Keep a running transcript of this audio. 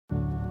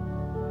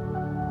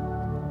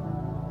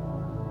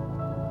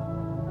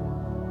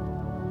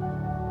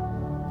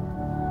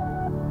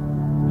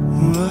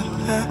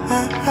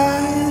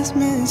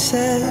been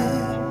said,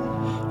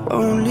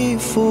 only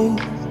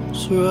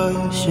fools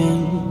rush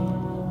in,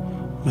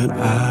 but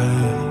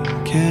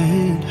I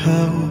can't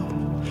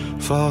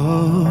help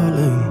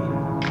falling.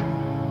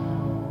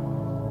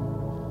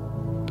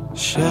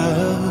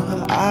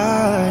 Shall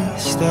I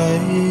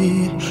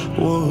stay?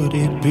 Would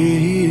it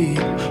be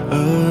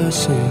a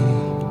sin?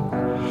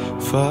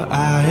 For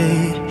I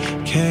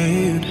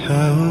can't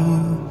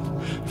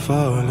help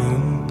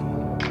falling.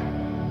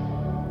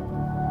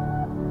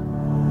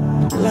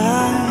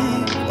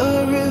 Like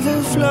a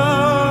river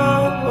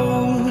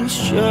flows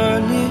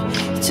surely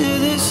to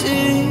the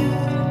sea,